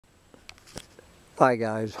Hi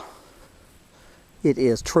guys, it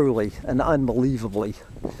is truly an unbelievably,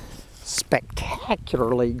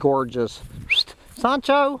 spectacularly gorgeous,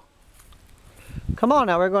 Sancho, come on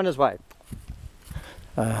now, we're going this way.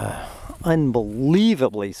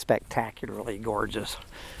 Unbelievably spectacularly gorgeous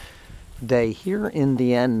day here in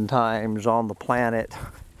the end times on the planet.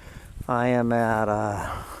 I am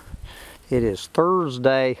at, it is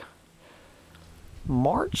Thursday,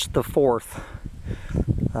 March the 4th,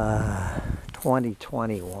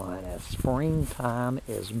 2021, as springtime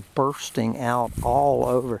is bursting out all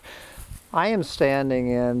over. I am standing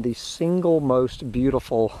in the single most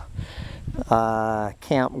beautiful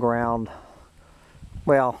campground,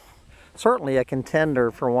 well, certainly a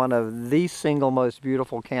contender for one of the single most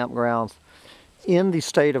beautiful campgrounds in the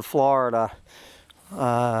state of Florida.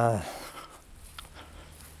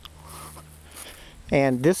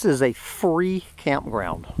 And this is a free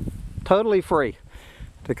campground, totally free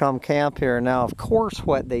to come camp here. Now, of course,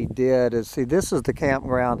 what they did is, see, this is the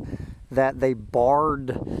campground that they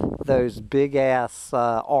barred those big ass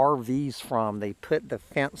RVs from. They put the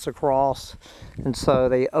fence across, and so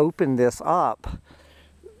they opened this up.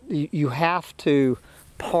 You have to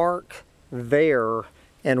park there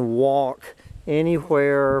and walk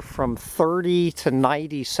anywhere from 30 to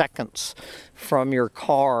 90 seconds from your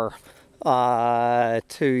car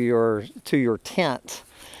to your tent.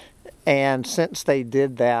 And since they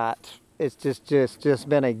did that, it's just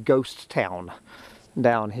been a ghost town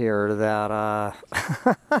down here that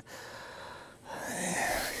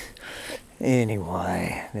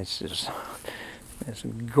anyway, this is this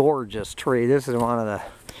gorgeous tree. This is one of the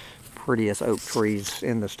prettiest oak trees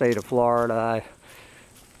in the state of Florida.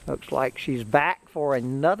 Looks like she's back for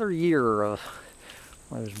another year of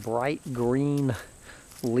those bright green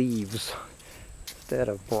leaves. Instead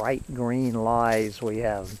of bright green lies, we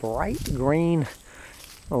have bright green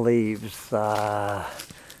leaves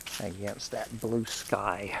against that blue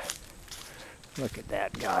sky. Look at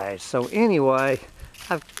that, guys. So anyway,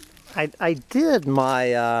 I did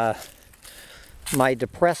my my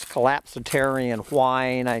depressed collapsitarian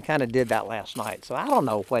whine. I kind of did that last night, so I don't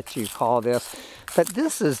know what you call this, but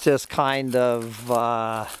this is just kind of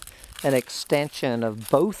an extension of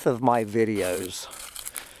both of my videos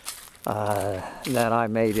that I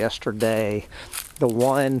made yesterday. The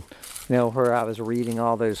one, you know, where I was reading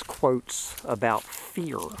all those quotes about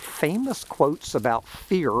fear, famous quotes about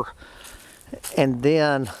fear, and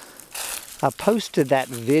then I posted that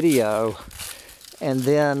video, and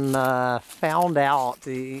then found out,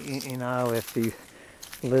 you know, if you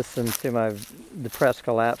listen to my depressed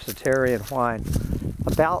collapsitarian whine,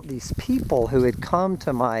 about these people who had come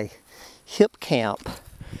to my hip camp,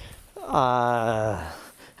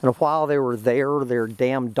 and while they were there, their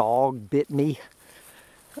damn dog bit me.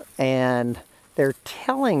 And they're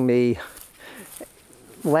telling me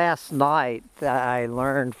last night that I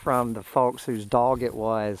learned from the folks whose dog it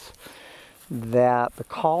was that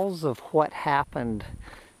because of what happened,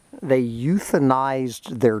 they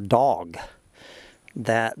euthanized their dog.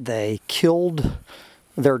 That they killed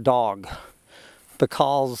their dog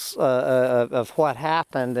because of what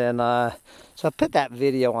happened. And so I put that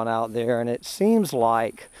video on out there, and it seems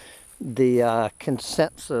like the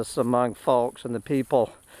consensus among folks and the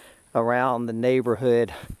people around the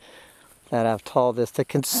neighborhood that I've told this, the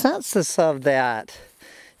consensus of that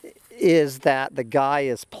is that the guy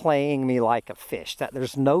is playing me like a fish, that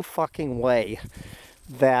there's no fucking way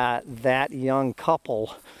that that young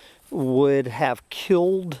couple would have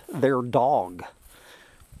killed their dog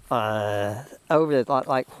over it.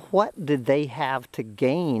 Like, what did they have to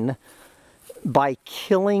gain by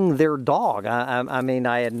killing their dog? I mean,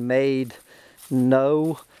 I had made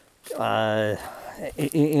no,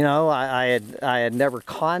 you know, I had never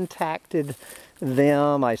contacted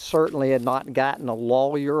them. I certainly had not gotten a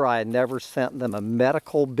lawyer. I had never sent them a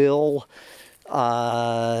medical bill.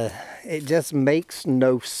 It just makes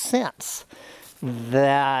no sense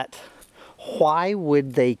that why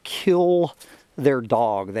would they kill their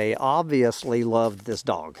dog? They obviously loved this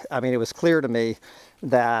dog. I mean, it was clear to me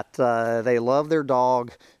that they loved their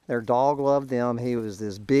dog loved them. He was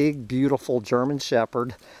this big, beautiful German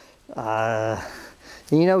Shepherd. You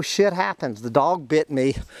know, shit happens. The dog bit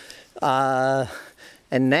me, and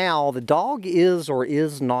now the dog is or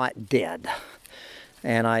is not dead.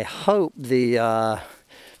 And I hope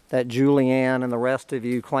that Julianne and the rest of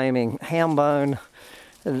you claiming ham bone,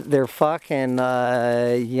 they're fucking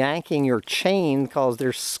yanking your chain because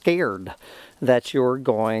they're scared that you're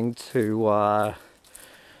going to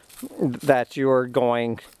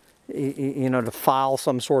you know, to file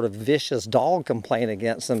some sort of vicious dog complaint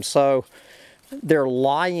against them. So they're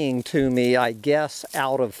lying to me, I guess,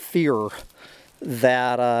 out of fear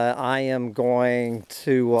that I am going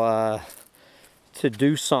to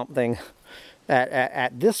do something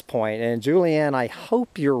at this point. And Julianne, I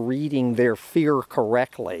hope you're reading their fear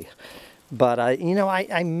correctly. But you know,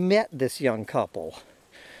 I met this young couple.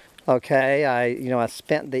 Okay, I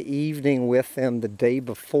spent the evening with them the day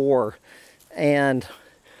before, and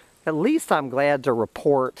at least I'm glad to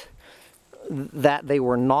report that they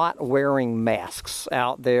were not wearing masks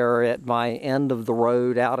out there at my end of the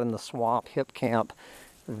road out in the swamp hip camp.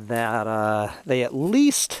 That they at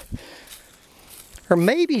least, or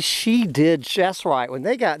maybe she did, that's right, when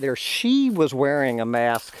they got there she was wearing a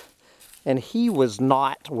mask and he was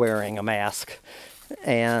not wearing a mask.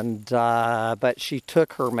 And but she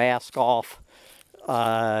took her mask off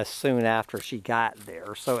soon after she got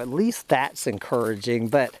there, so at least that's encouraging.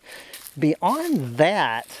 But beyond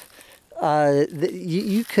that,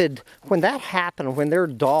 you could, when that happened, when their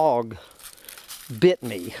dog bit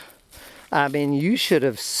me, I mean, you should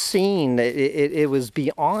have seen it was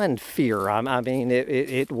beyond fear. I mean,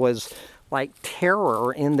 it was like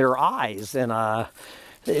terror in their eyes. And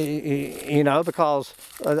you know, because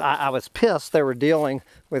I was pissed. They were dealing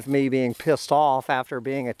with me being pissed off after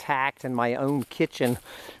being attacked in my own kitchen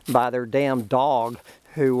by their damn dog,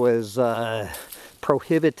 who was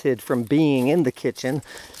prohibited from being in the kitchen.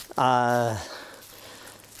 But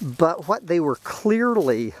what they were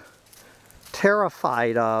clearly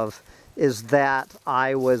terrified of is that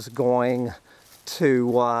I was going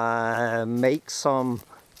to make some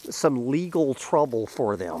legal trouble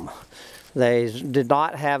for them. They did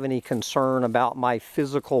not have any concern about my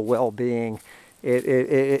physical well-being.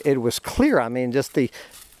 It was clear. I mean, just the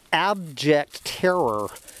abject terror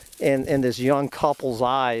in this young couple's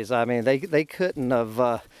eyes. I mean, they couldn't have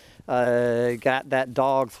got that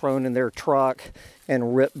dog thrown in their truck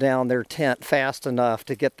and ripped down their tent fast enough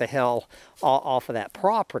to get the hell off of that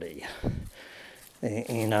property.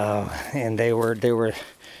 You know, and they were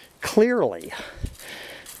clearly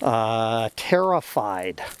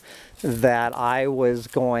terrified that I was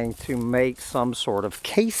going to make some sort of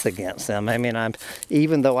case against them. I mean,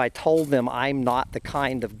 even though I told them I'm not the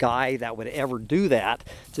kind of guy that would ever do that,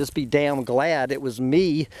 just be damn glad it was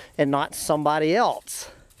me and not somebody else,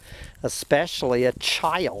 especially a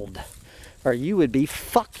child, or you would be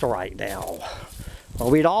fucked right now. Well,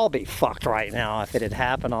 we'd all be fucked right now if it had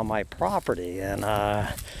happened on my property. And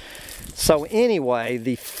so anyway,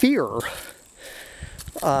 the fear,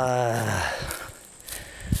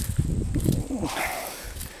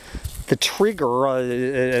 the trigger,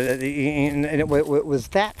 and it was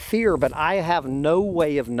that fear, but I have no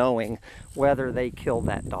way of knowing whether they killed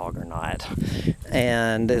that dog or not.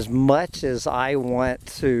 And as much as I want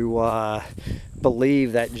to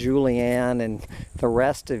believe that Julianne and the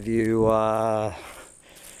rest of you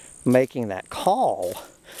making that call,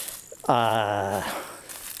 as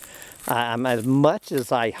much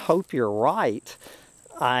as I hope you're right,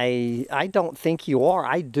 I don't think you are.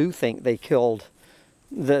 I do think they killed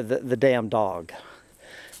the damn dog.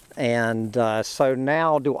 And so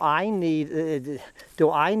now, do I need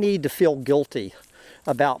to feel guilty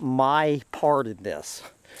about my part in this?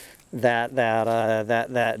 That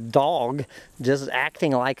dog just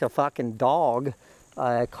acting like a fucking dog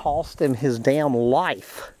cost him his damn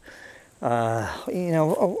life. You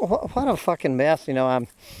know, what a fucking mess. You know,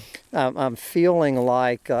 I'm feeling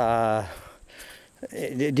like.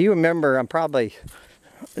 Do you remember? I'm probably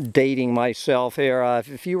dating myself here.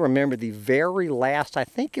 If you remember the very last, I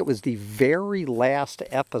think it was the very last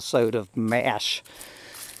episode of MASH,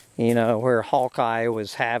 you know, where Hawkeye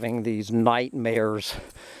was having these nightmares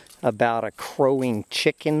about a crowing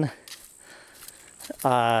chicken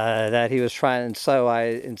that he was trying. And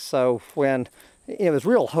so when it was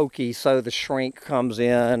real hokey, so the shrink comes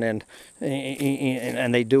in and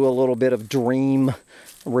they do a little bit of dream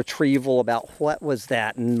retrieval about what was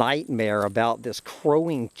that nightmare about this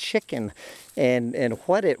crowing chicken, and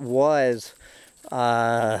what it was.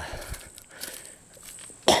 I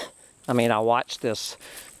mean, I watched this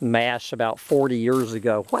MASH about 40 years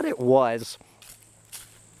ago. What it was,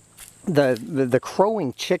 the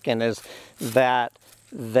crowing chicken is that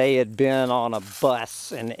they had been on a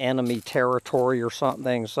bus in enemy territory or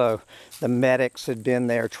something, so the medics had been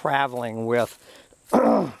there traveling with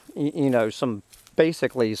you know,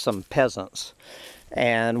 basically some peasants,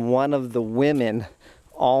 and one of the women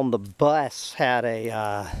on the bus had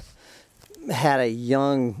a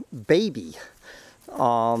young baby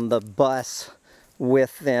on the bus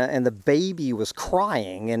with them, and the baby was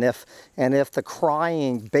crying, and if the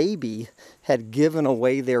crying baby had given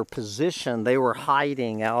away their position, they were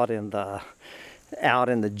hiding out in the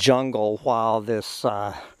jungle while this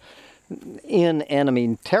in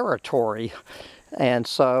enemy territory. And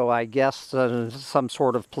so I guess some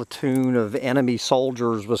sort of platoon of enemy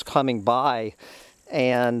soldiers was coming by,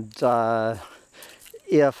 and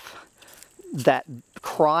if that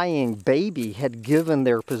crying baby had given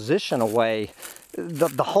their position away,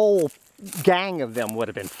 the whole gang of them would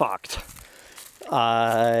have been fucked.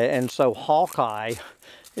 And so Hawkeye,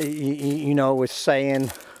 was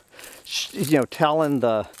saying, telling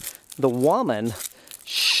the woman,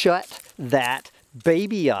 shut that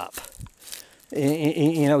baby up.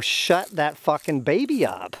 Shut that fucking baby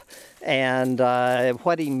up. And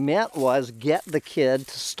what he meant was get the kid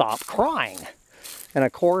to stop crying. And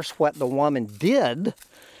of course, what the woman did,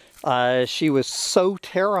 she was so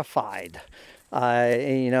terrified,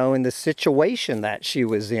 in the situation that she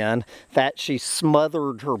was in, that she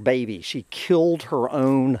smothered her baby. She killed her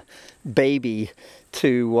own baby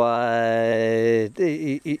to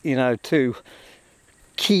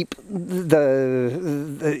keep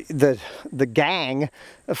the gang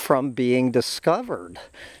from being discovered.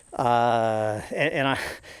 And of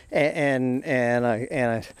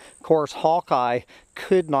course Hawkeye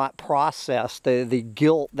could not process the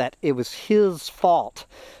guilt that it was his fault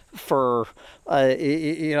for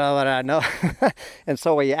and I know and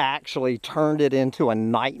so he actually turned it into a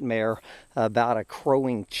nightmare about a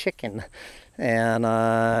crowing chicken, and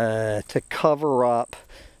to cover up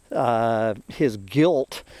his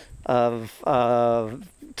guilt of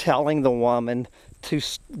telling the woman to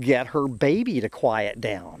get her baby to quiet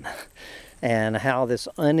down, and how this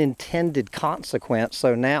unintended consequence.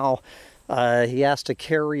 So now he has to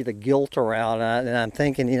carry the guilt around, and I'm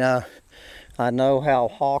thinking, I know how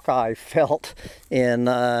Hawkeye felt in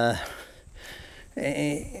that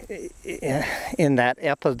the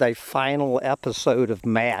final episode of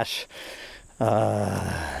MASH.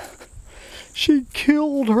 She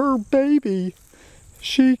killed her baby.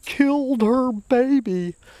 She killed her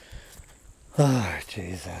baby. Oh,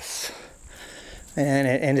 Jesus.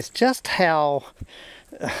 And it's just how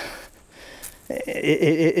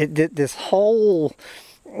this whole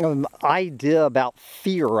idea about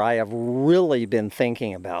fear, I have really been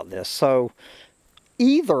thinking about this. So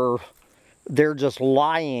either they're just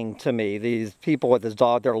lying to me, these people with this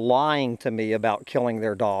dog, they're lying to me about killing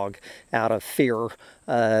their dog out of fear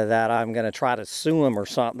that I'm going to try to sue them or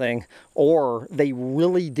something, or they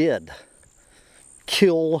really did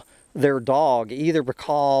kill their dog, either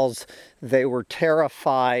because they were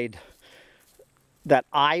terrified that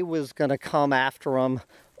I was going to come after them,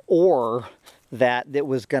 or that it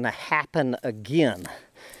was going to happen again.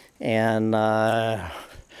 And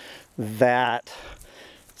that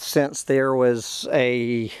since there was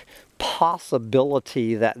a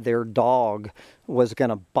possibility that their dog was going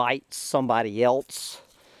to bite somebody else,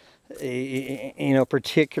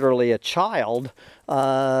 particularly a child,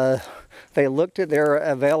 they looked at their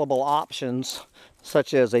available options,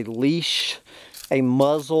 such as a leash, a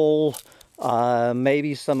muzzle,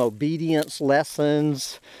 maybe some obedience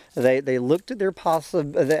lessons. They looked at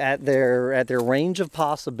their range of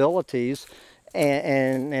possibilities,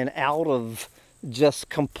 and out of just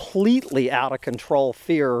completely out of control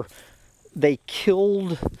fear, they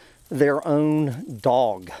killed their own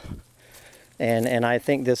dog. And I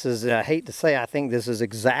think this is, I hate to say, I think this is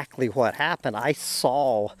exactly what happened. I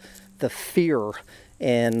saw the fear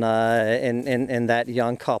in that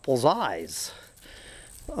young couple's eyes.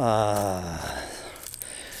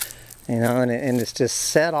 And it's just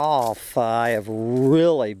set off. I have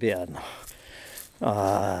really been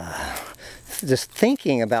just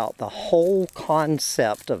thinking about the whole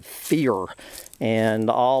concept of fear and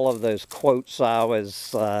all of those quotes I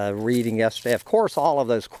was reading yesterday. Of course, all of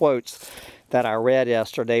those quotes that I read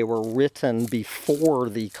yesterday were written before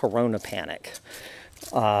the corona panic.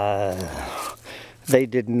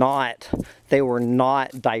 They were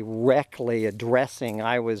not directly addressing,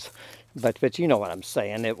 but you know what I'm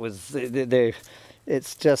saying.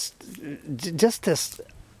 It's just this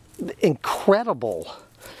incredible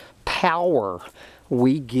power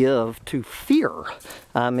we give to fear.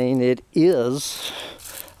 I mean, it is,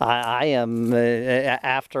 I am,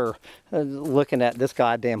 after looking at this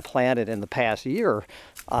goddamn planet in the past year,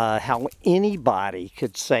 how anybody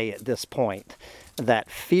could say at this point that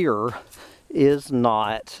fear is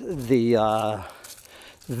not the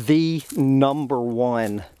number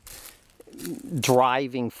one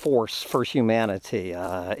driving force for humanity,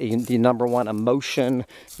 the number one emotion,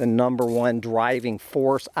 the number one driving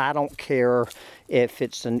force. I don't care if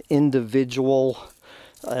it's an individual,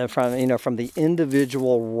 from the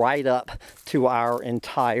individual right up to our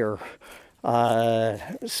entire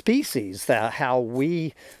species, how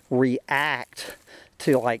we react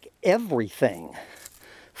to like everything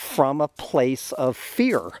from a place of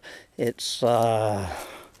fear. It's, who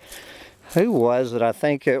was it? I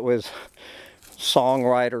think it was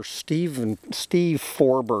songwriter Steve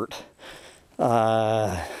Forbert.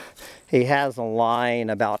 He has a line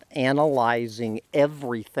about analyzing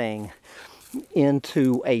everything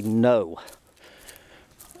into a no.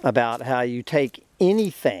 About how you take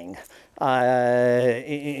anything,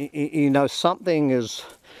 you know, something is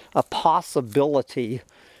a possibility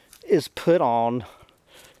is put on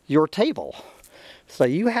your table. So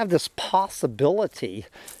you have this possibility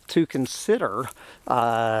to consider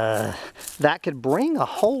that could bring a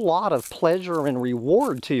whole lot of pleasure and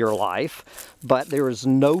reward to your life, but there is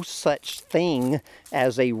no such thing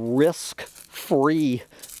as a risk-free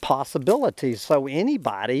possibility. So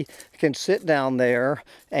anybody can sit down there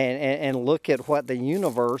and look at what the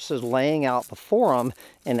universe is laying out before them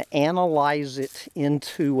and analyze it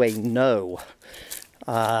into a no.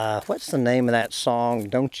 What's the name of that song?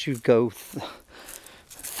 Don't you go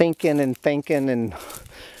thinking and thinking, and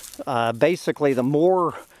basically the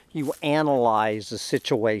more you analyze the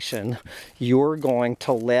situation, you're going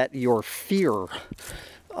to let your fear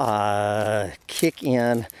kick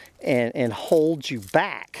in and hold you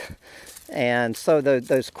back. And so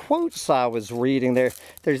those quotes I was reading there's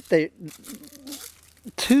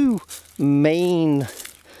two main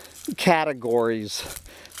categories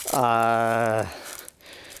of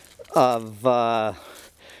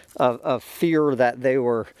fear that they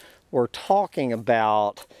were talking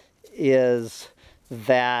about. Is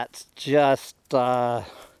that just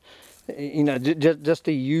you know, just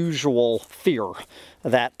the usual fear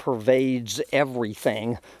that pervades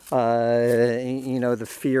everything. You know, the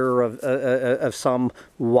fear of some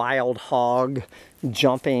wild hog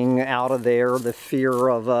jumping out of there, the fear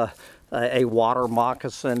of a water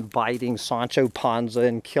moccasin biting Sancho Panza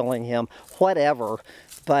and killing him, whatever.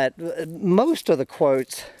 But most of the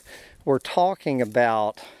quotes were talking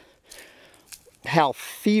about how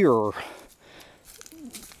fear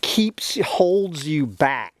holds you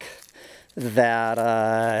back, that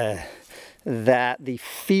the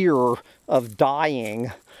fear of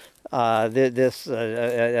dying, of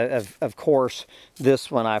course, this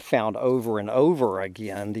one I found over and over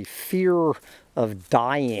again, the fear of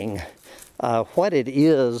dying, what it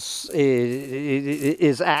is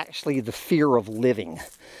actually the fear of living.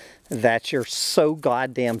 That you're so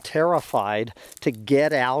goddamn terrified to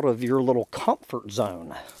get out of your little comfort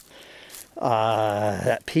zone.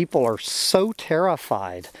 That people are so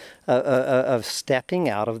terrified of stepping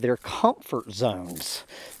out of their comfort zones,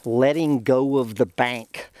 letting go of the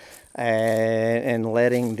bank, and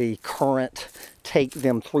letting the current take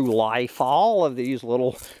them through life. All of these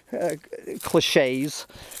little cliches.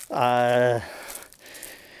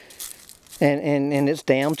 And it's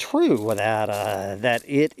damn true that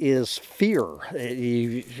it is fear.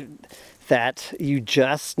 That you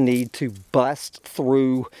just need to bust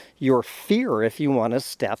through your fear if you want to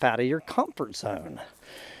step out of your comfort zone.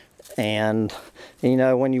 And, you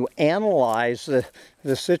know, when you analyze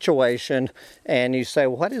the situation and you say,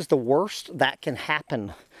 what is the worst that can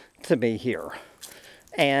happen to me here?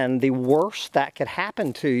 And the worst that could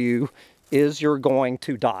happen to you is you're going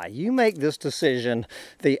to die. You make this decision,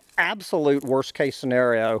 the absolute worst case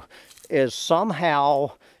scenario is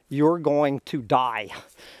somehow you're going to die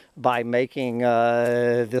by making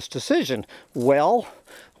this decision. Well,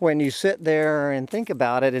 when you sit there and think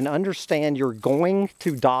about it and understand you're going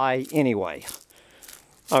to die anyway,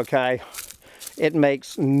 okay, it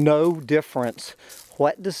makes no difference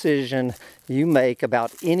what decision you make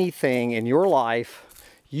about anything in your life,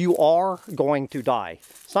 you are going to die.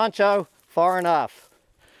 Sancho, far enough.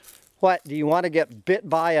 What, do you want to get bit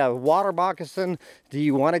by a water moccasin? Do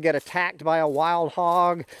you want to get attacked by a wild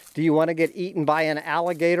hog? Do you want to get eaten by an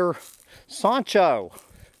alligator? Sancho,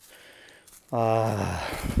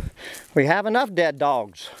 we have enough dead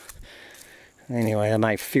dogs. Anyway,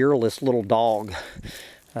 my fearless little dog.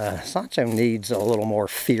 Sancho needs a little more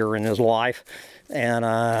fear in his life. And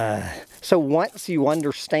so once you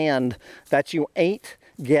understand that you ain't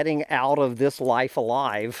getting out of this life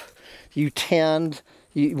alive,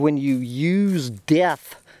 when you use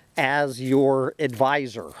death as your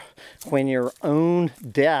advisor, when your own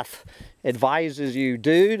death advises you,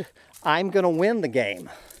 dude, I'm going to win the game.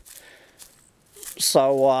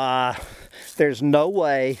 So there's no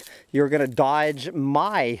way you're going to dodge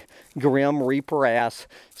my grim reaper ass.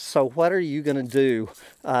 So what are you going to do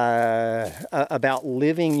about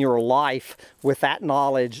living your life with that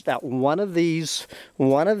knowledge that one of these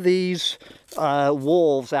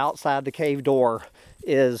wolves outside the cave door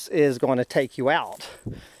is going to take you out?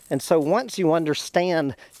 And so once you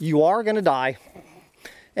understand you are going to die,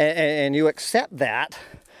 and you accept that,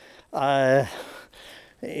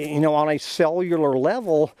 You know, on a cellular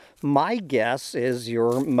level, my guess is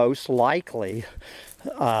you're most likely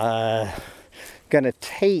going to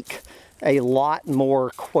take a lot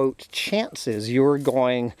more, quote, chances. You're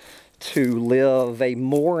going to live a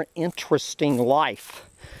more interesting life.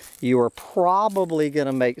 You are probably going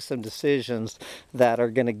to make some decisions that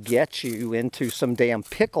are going to get you into some damn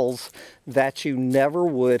pickles that you never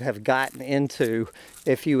would have gotten into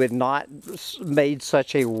if you had not made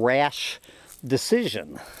such a rash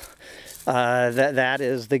decision. That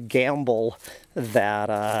is the gamble that,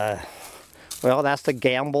 well, that's the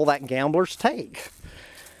gamble that gamblers take.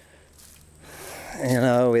 You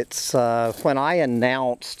know, it's when I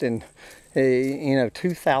announced in, you know,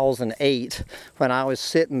 2008, when I was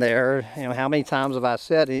sitting there, you know, how many times have I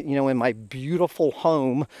said it, you know, in my beautiful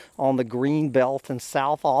home on the green belt in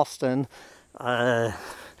South Austin,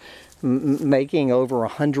 making over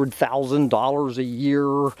 $100,000 a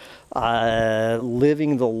year,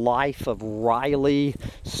 living the life of Riley,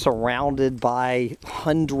 surrounded by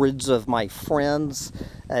hundreds of my friends.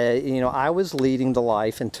 You know, I was leading the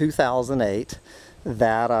life in 2008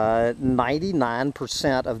 that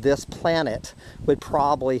 99% of this planet would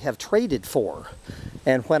probably have traded for.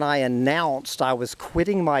 And when I announced I was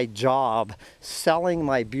quitting my job, selling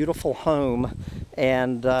my beautiful home,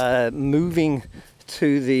 and moving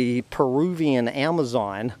to the Peruvian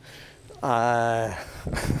Amazon to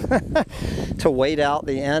wait out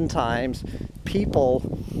the end times,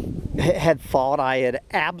 people had thought I had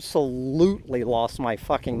absolutely lost my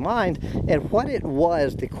fucking mind. And what it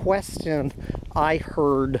was, the question I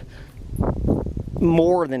heard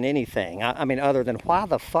more than anything, I mean, other than, why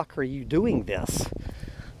the fuck are you doing this?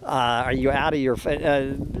 Are you out of your...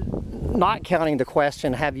 not counting the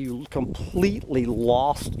question, have you completely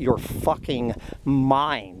lost your fucking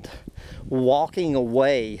mind? Walking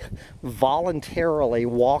away, voluntarily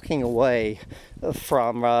walking away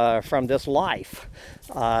from this life.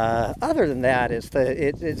 Other than that, it's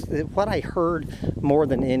what I heard more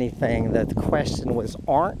than anything, that the question was,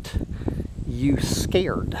 aren't you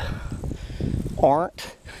scared?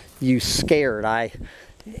 Aren't you scared?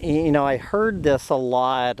 You know, I heard this a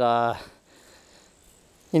lot,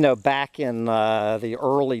 you know, back in the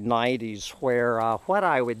early 90s, where what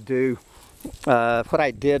I would do, what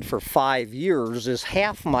I did for 5 years is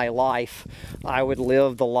half my life I would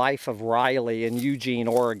live the life of Riley in Eugene,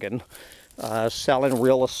 Oregon, selling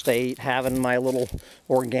real estate, having my little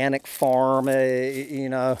organic farm, you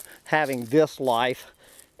know, having this life.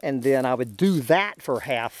 And then I would do that for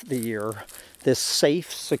half the year, this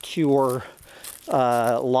safe, secure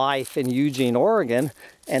life in Eugene, Oregon.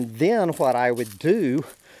 And then what I would do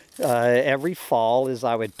every fall is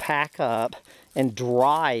I would pack up and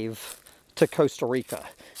drive to Costa Rica.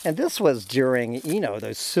 And this was during, you know,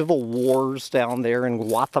 those civil wars down there in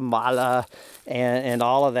Guatemala and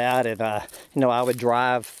all of that. And, you know, I would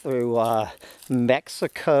drive through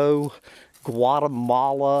Mexico,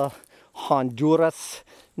 Guatemala, Honduras,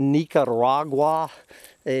 Nicaragua,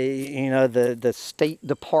 you know, the State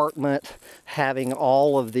Department having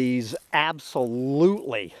all of these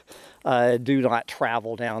absolutely do not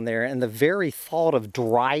travel down there. And the very thought of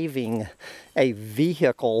driving a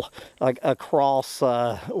vehicle across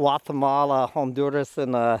Guatemala, Honduras,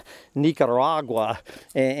 and Nicaragua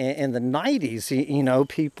in the 90s, you know,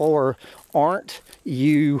 people are, aren't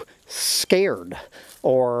you scared?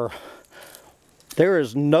 Or, there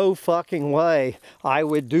is no fucking way I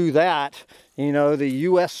would do that. You know, the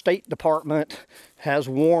U.S. State Department has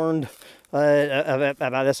warned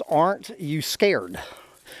about this. Aren't you scared?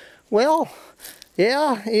 Well,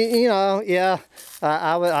 yeah, you know, yeah,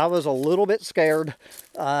 I was a little bit scared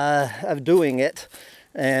of doing it,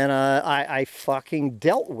 and I fucking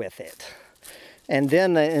dealt with it. And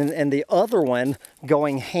then and the other one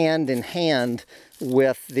going hand in hand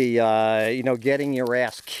with the, you know, getting your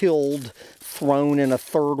ass killed, thrown in a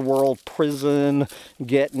third world prison,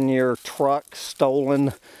 getting your truck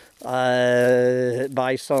stolen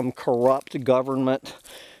by some corrupt government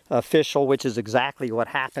official, which is exactly what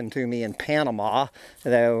happened to me in Panama,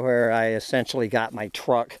 where I essentially got my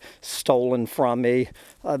truck stolen from me.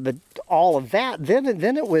 But all of that, then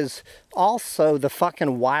it was also the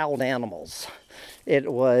fucking wild animals.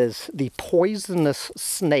 It was the poisonous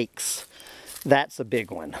snakes. That's a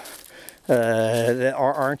big one.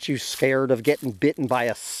 Aren't you scared of getting bitten by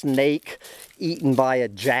a snake, eaten by a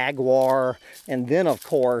jaguar? And then, of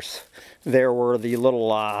course, there were the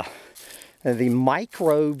little, the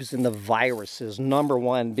microbes and the viruses, number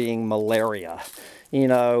one being malaria. You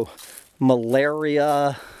know,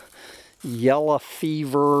 malaria, yellow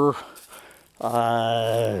fever,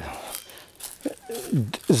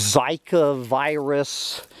 Zika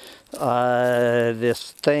virus,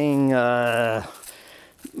 this thing, that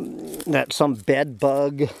some bed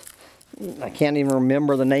bug, I can't even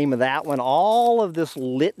remember the name of that one. All of this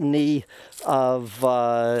litany of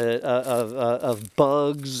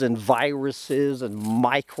bugs and viruses and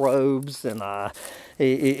microbes and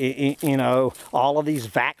you know, all of these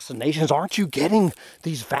vaccinations. Aren't you getting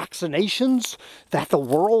these vaccinations that the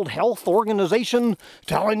World Health Organization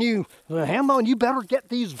telling you, Hammond, you better get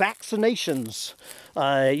these vaccinations.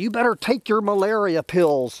 You better take your malaria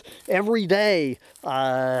pills every day. You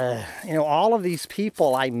know, all of these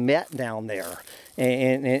people I met down there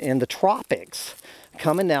in the tropics,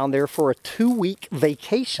 coming down there for a 2-week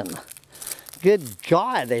vacation. Good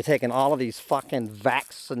God, they taken all of these fucking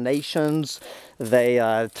vaccinations. They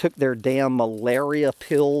took their damn malaria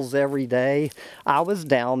pills every day. I was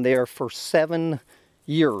down there for 7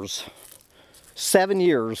 years. 7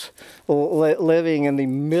 years living in the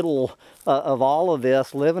middle of all of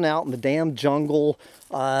this, living out in the damn jungle,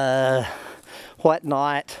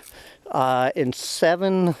 whatnot. In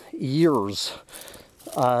 7 years,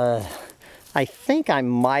 I think I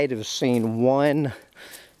might have seen one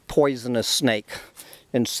poisonous snake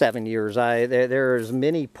in 7 years. There's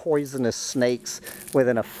many poisonous snakes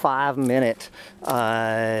within a 5-minute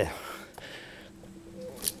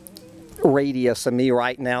radius of me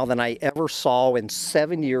right now than I ever saw in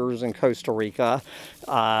 7 years in Costa Rica.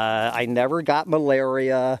 I never got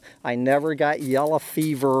malaria. I never got yellow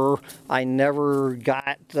fever. I never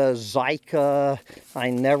got Zika. I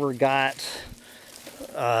never got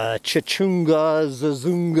Chichunga,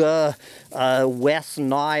 Zazunga, West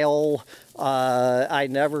Nile. I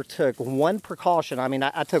never took one precaution. I mean,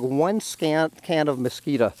 I took one can of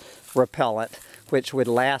mosquito repellent, which would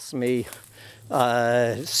last me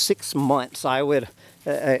 6 months.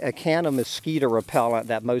 A can of mosquito repellent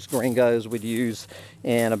that most gringos would use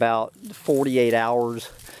in about 48 hours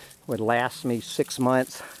would last me 6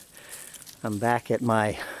 months. I'm back at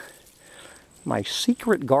my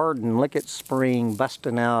secret garden. Look at spring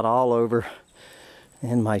busting out all over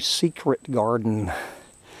in my secret garden.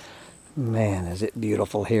 Man, is it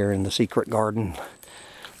beautiful here in the secret garden.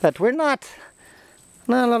 But we're not,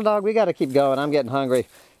 no, little dog, we got to keep going. I'm getting hungry.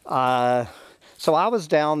 So I was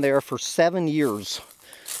down there for 7 years.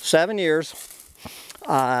 7 years.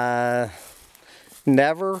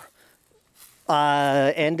 Never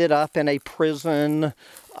ended up in a prison.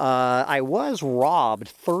 I was robbed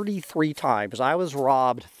 33 times. I was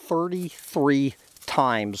robbed 33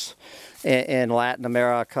 times in Latin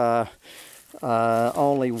America.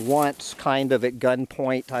 Only once kind of at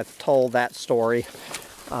gunpoint. I've told that story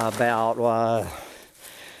about,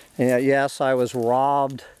 yes, I was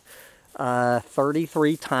robbed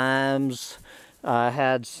 33 times. I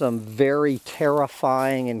had some very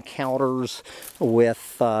terrifying encounters with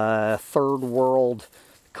third world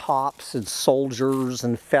cops and soldiers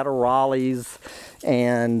and federales,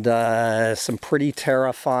 and some pretty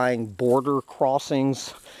terrifying border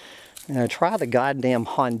crossings. You know, try the goddamn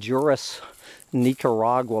Honduras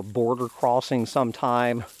Nicaragua border crossing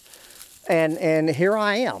sometime, and here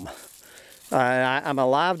I am. I'm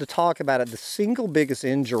alive to talk about it. The single biggest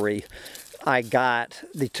injury I got,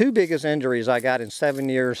 the two biggest injuries I got in 7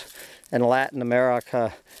 years in Latin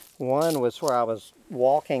America, one was where I was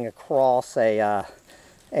walking across a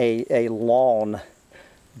lawn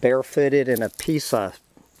barefooted, and a piece of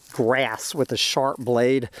grass with a sharp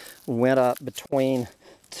blade went up between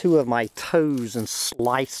two of my toes and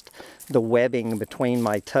sliced the webbing between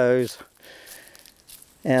my toes.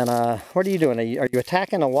 And what are you doing? Are you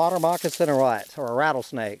attacking a water moccasin or what? Or a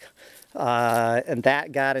rattlesnake? And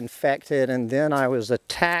that got infected, and then I was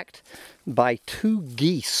attacked by 2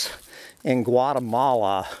 geese in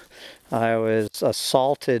Guatemala. I was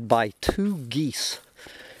assaulted by 2 geese,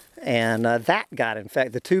 and that got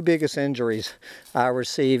infected. The 2 biggest injuries I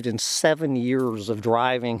received in 7 years of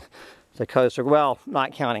driving the Costa, well,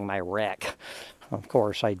 not counting my wreck. Of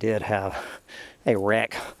course, I did have a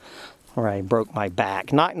wreck where I broke my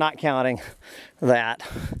back. Not counting that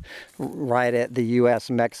right at the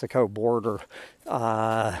U.S.-Mexico border.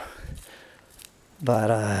 But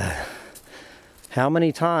how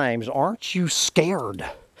many times aren't you scared?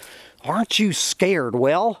 Aren't you scared?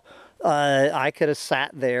 Well, I could have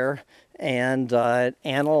sat there and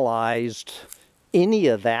analyzed any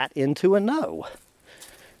of that into a no.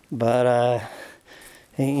 But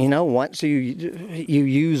you know, once you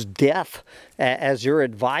use death as your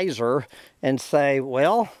advisor and say,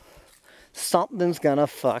 well, something's gonna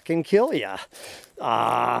fucking kill you.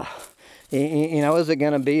 You know, is it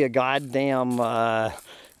gonna be a goddamn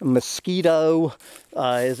mosquito?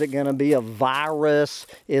 Is it going to be a virus?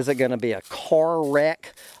 Is it going to be a car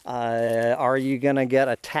wreck? Are you going to get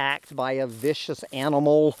attacked by a vicious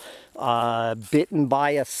animal? Bitten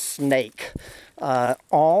by a snake?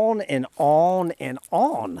 On and on and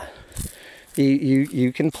on.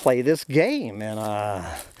 You can play this game, and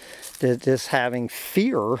just having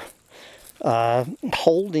fear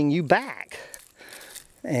holding you back.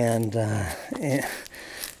 And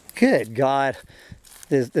good God,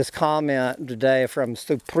 this comment today from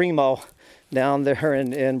Supremo down there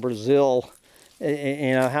in Brazil.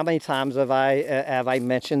 You know, how many times have I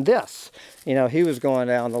mentioned this? You know, he was going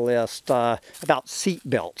down the list about seat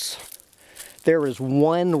belts. There is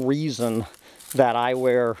one reason that I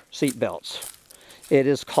wear seat belts. It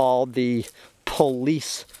is called the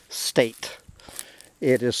police state.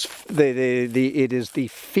 It is the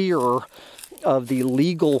fear of the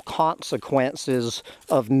legal consequences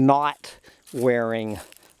of not wearing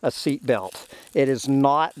a seat belt. It is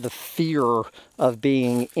not the fear of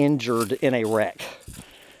being injured in a wreck.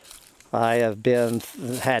 I have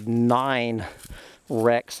had 9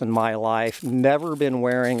 wrecks in my life, never been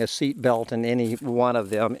wearing a seat belt in any one of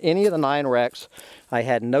them. Any of the 9 wrecks, I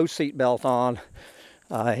had no seat belt on.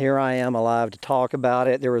 Here I am alive to talk about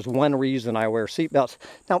it. There is one reason I wear seat belts.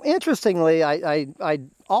 Now, interestingly, I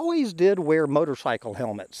always did wear motorcycle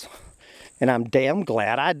helmets, and I'm damn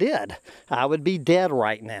glad I did. I would be dead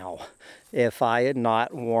right now if I had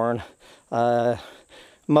not worn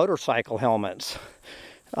motorcycle helmets.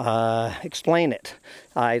 Explain it.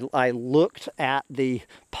 I looked at the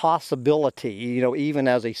possibility, you know, even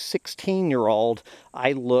as a 16-year-old,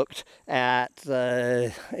 I looked at,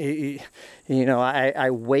 you know, I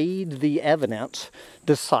weighed the evidence,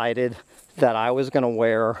 decided that I was going to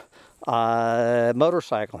wear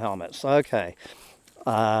motorcycle helmets. Okay.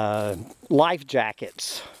 Life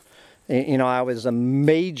jackets. You know, I was a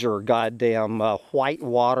major goddamn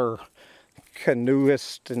whitewater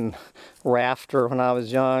canoeist and rafter when I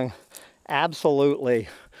was young. Absolutely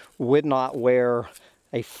would not wear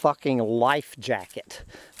a fucking life jacket.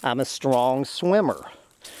 I'm a strong swimmer.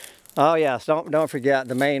 Oh yes, don't forget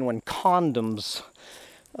the main one, condoms.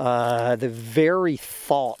 The very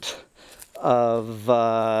thought of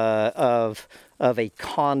a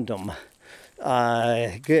condom.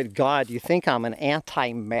 Good God, you think I'm an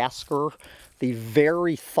anti-masker? The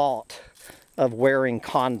very thought of wearing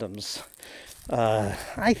condoms.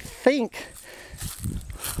 I think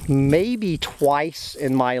maybe twice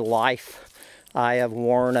in my life I have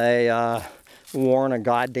worn a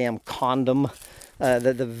goddamn condom.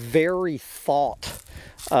 The very thought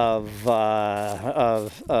of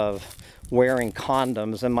wearing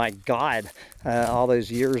condoms, and my God, all those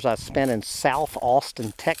years I spent in South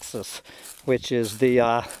Austin, Texas, which is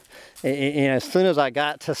the you know, as soon as I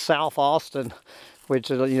got to South Austin, which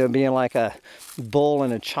is, you know, being like a bull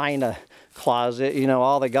in a china closet, you know,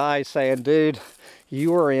 all the guys saying, dude,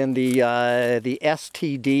 you are in the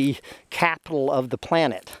STD capital of the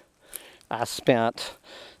planet. I spent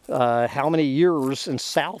how many years in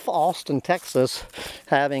South Austin, Texas,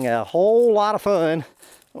 having a whole lot of fun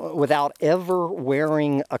without ever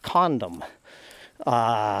wearing a condom.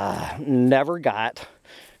 Never got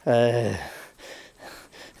the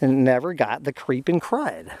creeping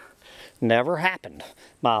crud. Never happened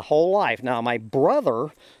my whole life. Now, my brother,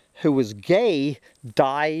 who was gay,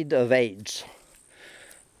 died of AIDS.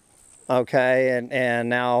 Okay, and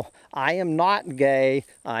now I am not gay,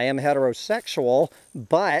 I am heterosexual,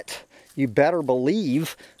 but you better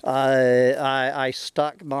believe I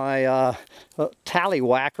stuck my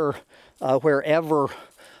tallywhacker wherever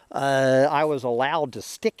I was allowed to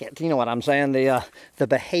stick it. You know what I'm saying? The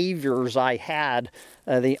behaviors I had,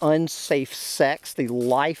 the unsafe sex, the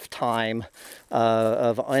lifetime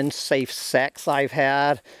of unsafe sex I've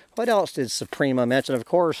had. What else did Suprema mention? Of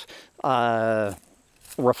course,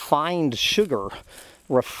 refined sugar.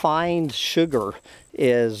 Refined sugar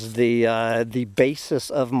is the basis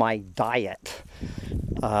of my diet.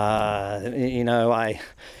 You know,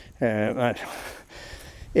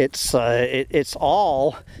 it's a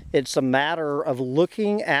matter of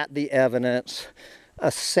looking at the evidence,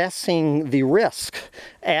 assessing the risk,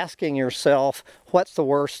 asking yourself, what's the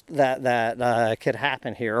worst that could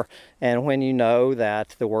happen here? And when you know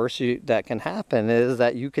that the worst that can happen is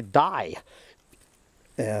that you could die.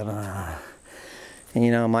 And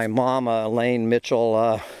you know, my mama, Elaine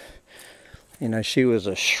Mitchell, you know, she was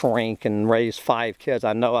a shrink and raised 5 kids.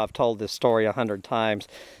 I know I've told this story 100 times,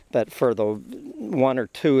 but for the 1 or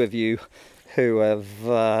 2 of you who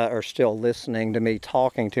are still listening to me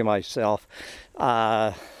talking to myself,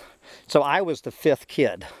 so I was the 5th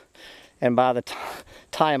kid, and by the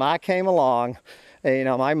time I came along, You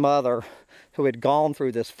know, my mother, who had gone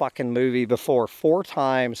through this fucking movie before 4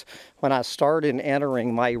 times when I started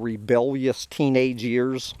entering my rebellious teenage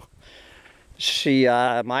years.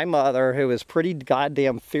 My mother, who is pretty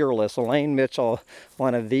goddamn fearless, Elaine Mitchell,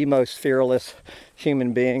 one of the most fearless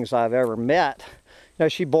human beings I've ever met, you know,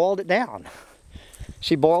 she boiled it down.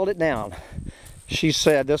 She boiled it down. She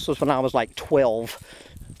said, this was when I was like 12,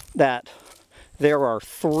 that there are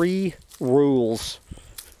 3 rules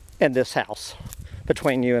in this house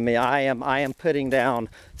between you and me. I am putting down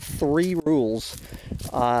 3 rules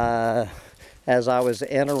as I was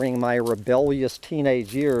entering my rebellious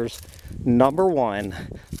teenage years. Number 1,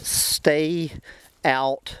 stay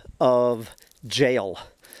out of jail.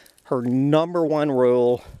 Her number 1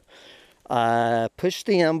 rule, push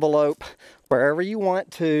the envelope wherever you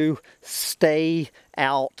want to, stay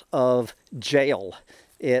out of jail.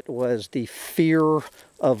 It was the fear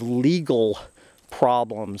of legal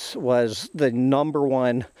problems was the number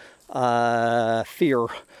 1 fear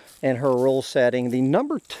in her rule setting. The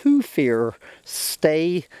number 2 fear,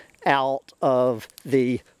 stay out of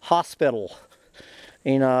the hospital.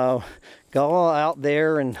 You know, go out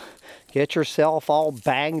there and get yourself all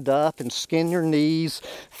banged up and skin your knees,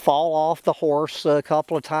 fall off the horse a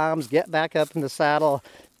couple of times, get back up in the saddle.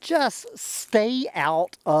 Just stay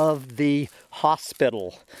out of the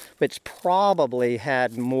hospital, which probably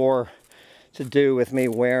had more to do with me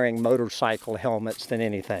wearing motorcycle helmets than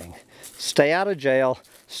anything. Stay out of jail,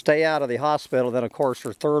 stay out of the hospital. Then, of course, her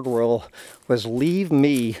 3rd rule was leave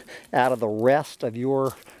me out of the rest of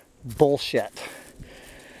your bullshit.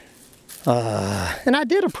 And I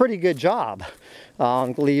did a pretty good job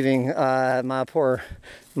on leaving my poor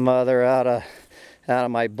mother out of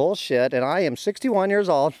my bullshit. And I am 61 years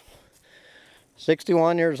old.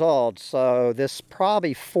 61 years old. So this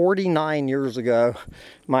probably 49 years ago,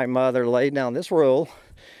 my mother laid down this rule.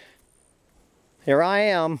 Here I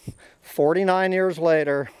am, 49 years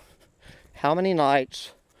later. How many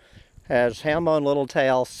nights has Hambone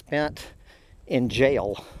Littletail spent in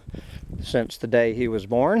jail since the day he was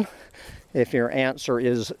born? If your answer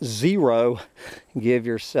is 0, give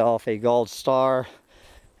yourself a gold star.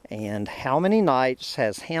 And how many nights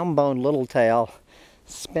has Hambone Littletail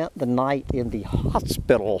spent the night in the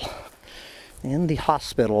hospital? In the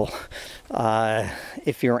hospital.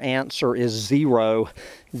 If your answer is 0,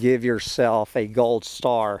 give yourself a gold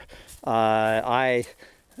star. I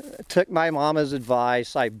took my mama's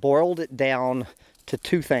advice. I boiled it down to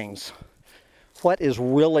 2 things. What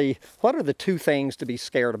are the 2 things to be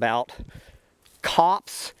scared about?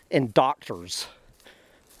 Cops and doctors.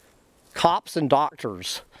 Cops and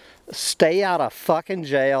doctors. Stay out of fucking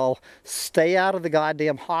jail. Stay out of the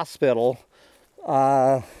goddamn hospital.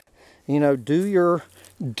 You know, do your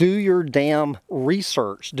damn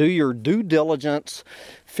research. Do your due diligence.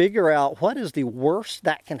 Figure out what is the worst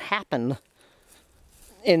that can happen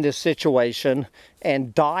in this situation.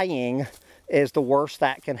 And dying is the worst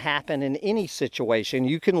that can happen in any situation.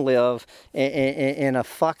 You can live in a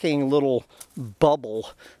fucking little bubble.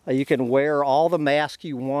 You can wear all the masks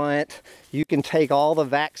you want. You can take all the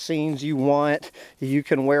vaccines you want. You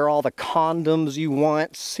can wear all the condoms you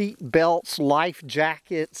want, seat belts, life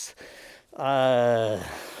jackets. And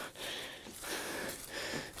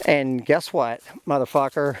guess what,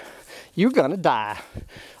 motherfucker? You're gonna die.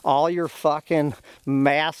 All your fucking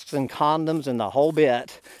masks and condoms and the whole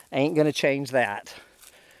bit ain't gonna change that.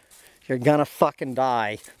 You're gonna fucking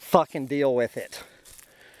die. Fucking deal with it.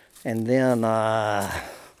 And then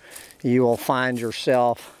you will find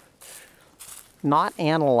yourself not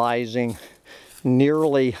analyzing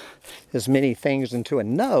nearly as many things into a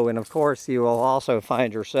no. And of course, you will also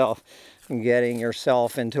find yourself getting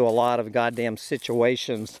yourself into a lot of goddamn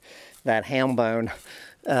situations that Hambone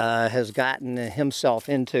has gotten himself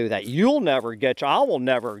into that you'll never get. I will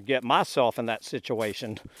never get myself in that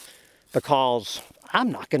situation because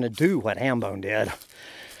I'm not going to do what Hambone did.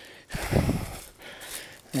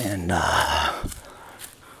 And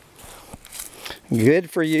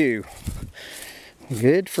good for you.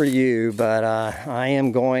 Good for you, but I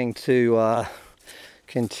am going to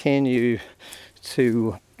continue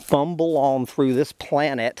to bumble on through this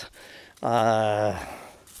planet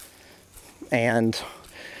and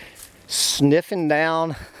sniffing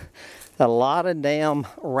down a lot of damn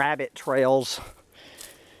rabbit trails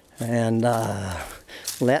and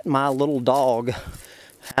let my little dog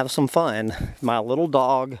have some fun. My little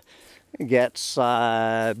dog gets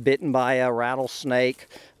bitten by a rattlesnake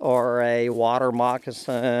or a water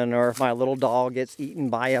moccasin, or if my little dog gets eaten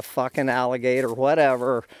by a fucking alligator,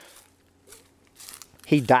 whatever,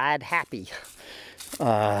 he died happy.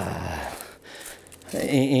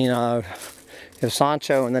 You know, If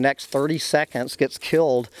Sancho in the next 30 seconds gets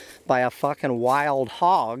killed by a fucking wild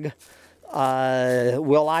hog,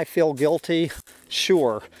 will I feel guilty?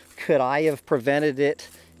 Sure. Could I have prevented it?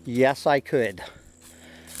 Yes, I could.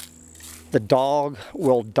 The dog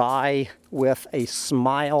will die with a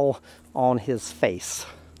smile on his face.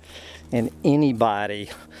 And anybody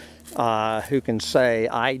who can say,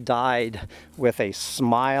 I died with a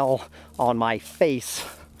smile on my face,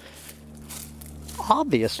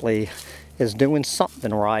 obviously is doing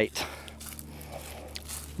something right.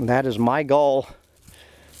 And that is my goal,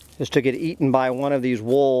 is to get eaten by one of these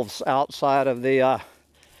wolves outside of the,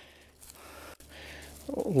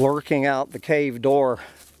 lurking out the cave door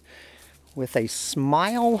with a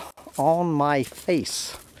smile on my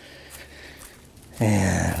face.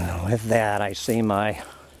 And with that, I see my,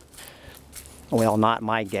 well, not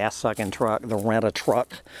my gas-sucking truck, the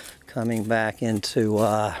rent-a-truck coming back into,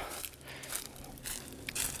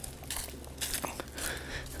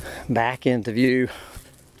 back into view.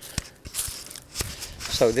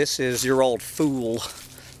 So this is your old fool.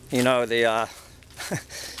 You know, the,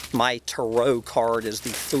 my tarot card is the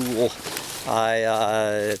Fool.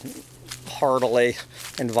 I heartily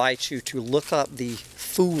invite you to look up the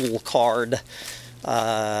Fool card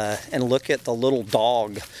and look at the little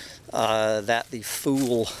dog that the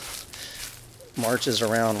Fool marches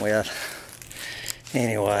around with.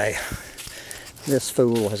 Anyway, this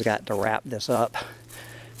fool has got to wrap this up,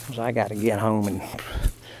 because I got to get home and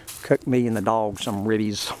cook me and the dog some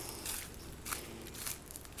ribbies.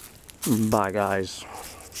 Bye, guys.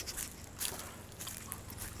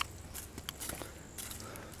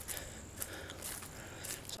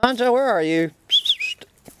 Sancho, where are you?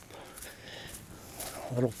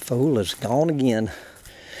 Little fool is gone again.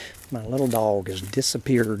 My little dog has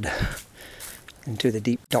disappeared into the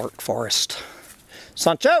deep, dark forest.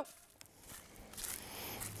 Sancho!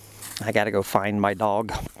 I gotta go find my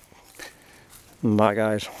dog. Bye,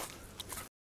 guys.